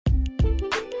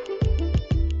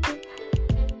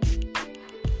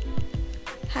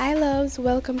Hi, loves.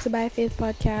 Welcome to By Faith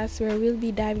Podcast, where we'll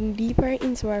be diving deeper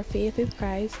into our faith with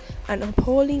Christ and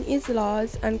upholding His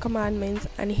laws and commandments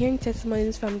and hearing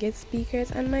testimonies from guest speakers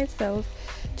and myself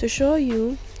to show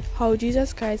you how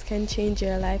Jesus Christ can change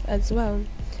your life as well.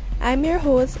 I'm your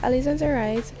host, Alexandra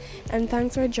Wright, and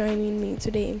thanks for joining me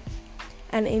today.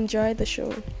 And enjoy the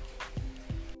show.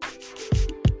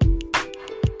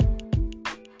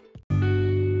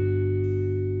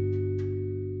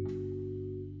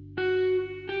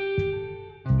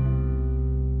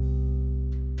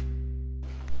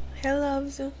 Hey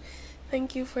loves,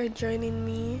 thank you for joining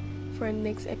me for the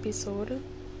next episode.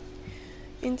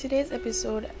 In today's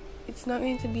episode, it's not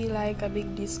going to be like a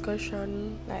big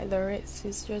discussion like the rest.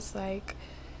 It's just like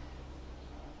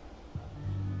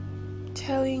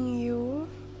telling you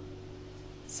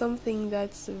something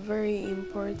that's very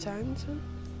important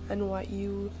and what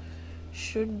you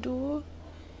should do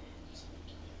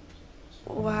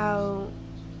while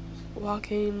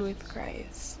walking with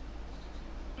Christ,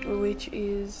 which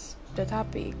is the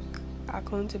topic: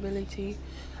 accountability,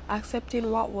 accepting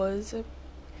what was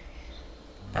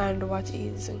and what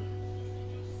is.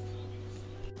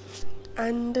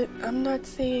 And I'm not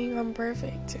saying I'm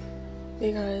perfect,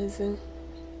 because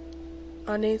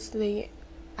honestly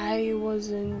I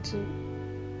wasn't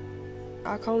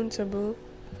accountable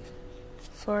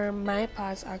for my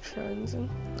past actions.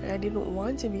 I didn't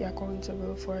want to be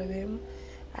accountable for them.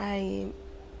 I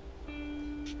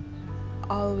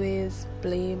always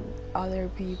blame other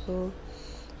people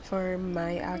for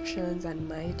my actions and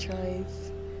my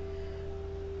choice.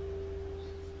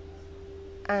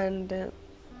 And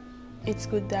it's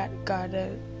good that God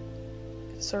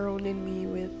surrounded me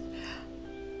with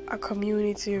a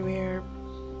community where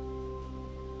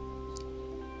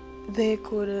they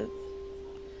could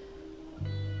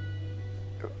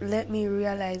let me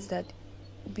realize that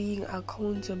being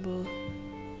accountable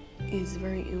is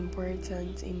very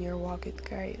important in your walk with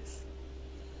Christ.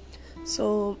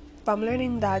 So I'm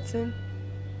learning that and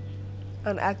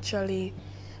actually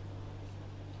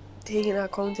taking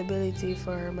accountability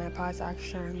for my past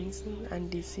actions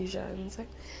and decisions,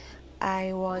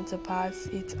 I want to pass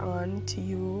it on to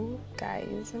you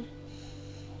guys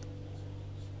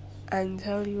and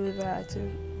tell you that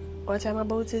what I'm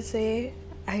about to say,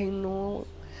 I know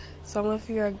some of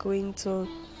you are going to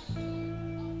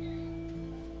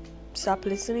stop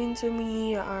listening to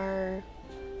me or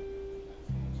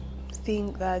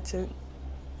think that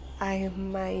I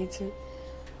might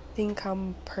think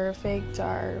I'm perfect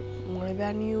or more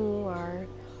than you or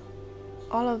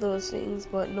all of those things,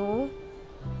 but no.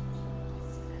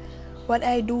 What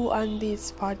I do on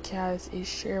this podcast is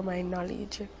share my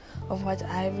knowledge of what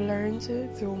I've learned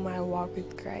through my walk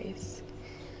with Christ.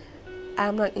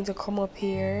 I'm not going to come up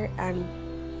here and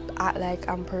act like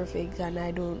I'm perfect and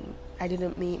I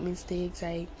didn't make mistakes.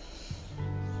 I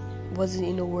wasn't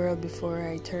in the world before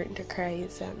I turned to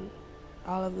Christ and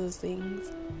all of those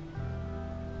things.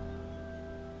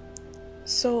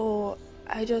 So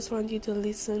I just want you to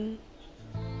listen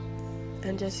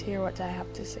and just hear what I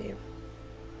have to say.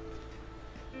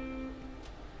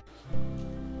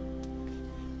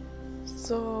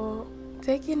 So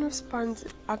taking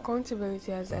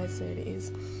accountability, as I said,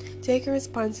 is taking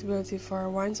responsibility for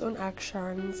one's own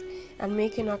actions and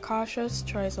making a cautious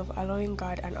choice of allowing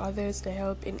God and others to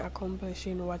help in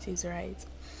accomplishing what is right.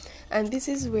 And this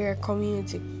is where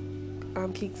community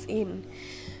kicks in.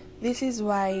 This is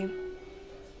why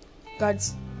God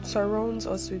surrounds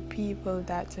us with people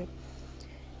that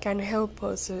can help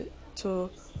us to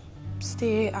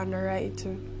stay on the right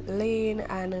lane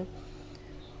and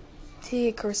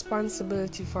take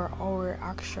responsibility for our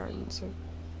actions.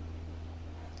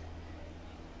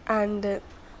 And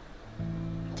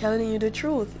telling you the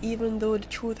truth, even though the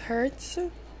truth hurts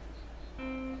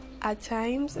at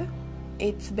times,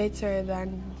 it's better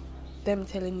than them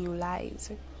telling you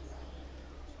lies.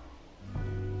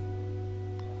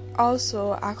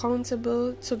 Also,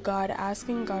 accountable to God,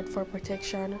 asking God for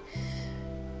protection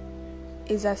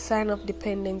is a sign of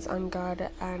dependence on God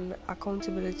and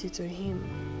accountability to Him.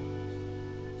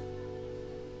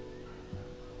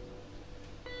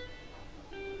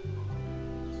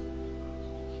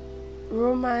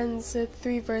 Romans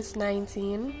 3 verse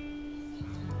 19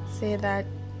 say that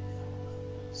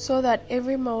so that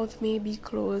every mouth may be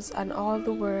closed and all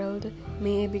the world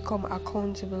may become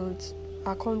accountable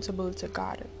to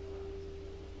God.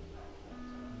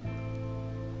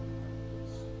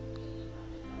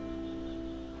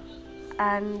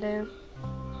 And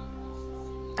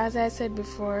as I said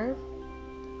before,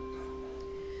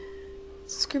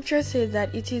 Scripture says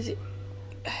that it is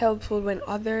helpful when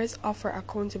others offer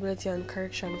accountability and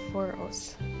correction for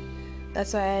us.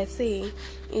 That's why I say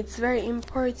it's very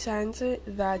important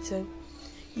that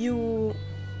you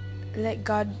let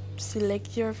God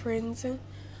select your friends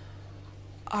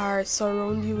or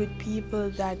surround you with people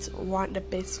that want the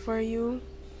best for you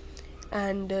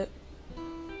and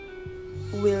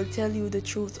will tell you the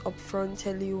truth up front,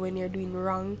 tell you when you're doing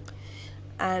wrong,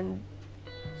 and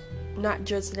not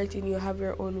just letting you have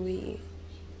your own way,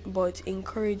 but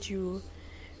encourage you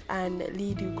and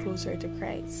lead you closer to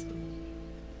Christ.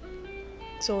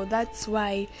 So that's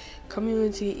why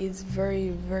community is very,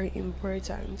 very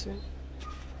important.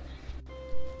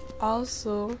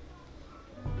 Also,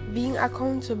 being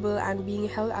accountable and being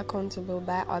held accountable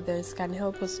by others can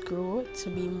help us grow to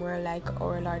be more like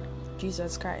our Lord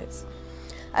Jesus Christ.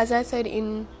 As I said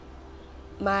in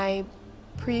my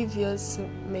previous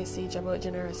message about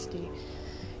generosity,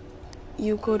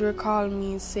 you could recall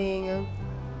me saying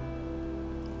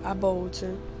about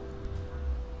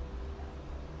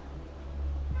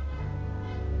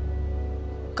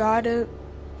God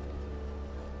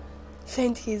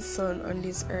sent his son on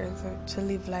this earth to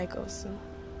live like us.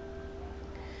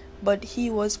 But he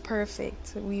was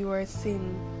perfect. We were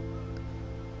sinful,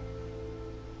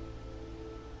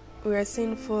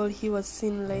 he was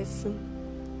sinless,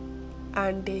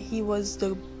 and he was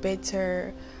the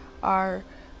better or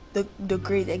the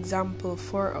great example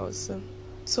for us.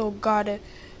 So God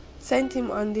sent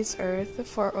him on this earth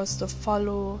for us to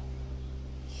follow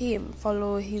him,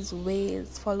 follow his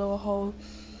ways, follow how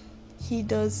he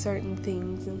does certain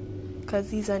things, because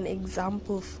he's an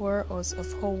example for us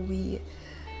of how we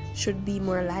should be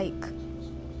more like.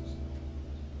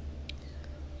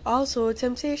 Also,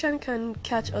 temptation can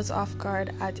catch us off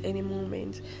guard at any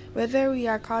moment. Whether we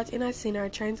are caught in a sin or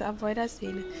trying to avoid a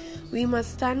sin, we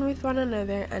must stand with one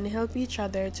another and help each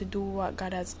other to do what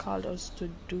God has called us to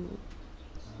do.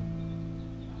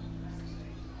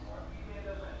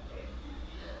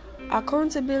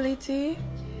 Accountability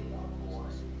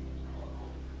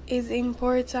is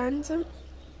important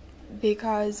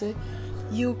because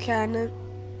you can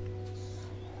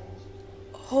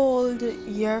hold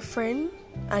your friend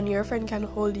and your friend can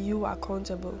hold you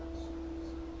accountable,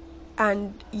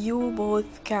 and you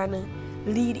both can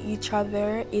lead each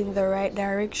other in the right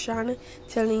direction,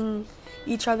 telling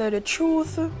each other the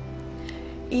truth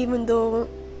even though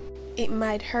it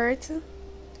might hurt.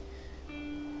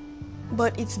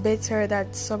 But it's better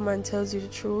that someone tells you the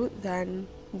truth than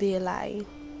they lie.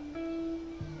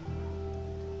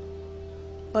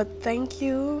 But thank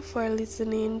you for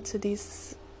listening to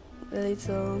this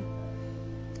little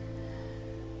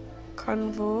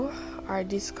convo or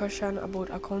discussion about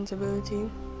accountability.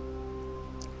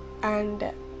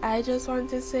 And I just want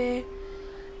to say,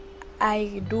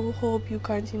 I do hope you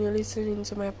continue listening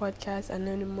to my podcast and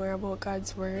learning more about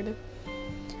God's word,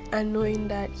 and knowing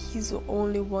that he's the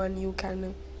only one you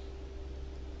can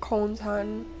count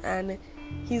on, and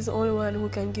he's the only one who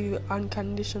can give you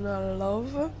unconditional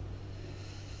love.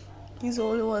 He's the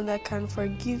only one that can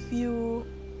forgive you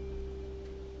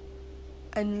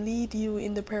and lead you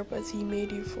in the purpose he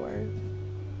made you for.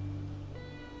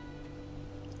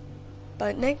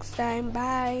 But next time,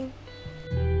 bye.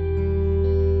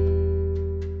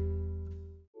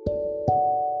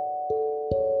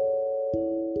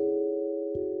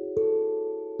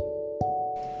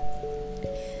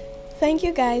 Thank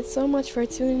you guys so much for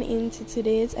tuning in to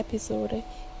today's episode.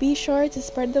 Be sure to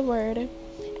spread the word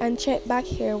and check back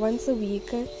here once a week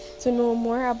to know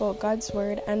more about God's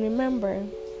word. And remember,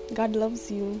 God loves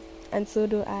you, and so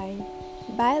do I.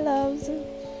 Bye, loves.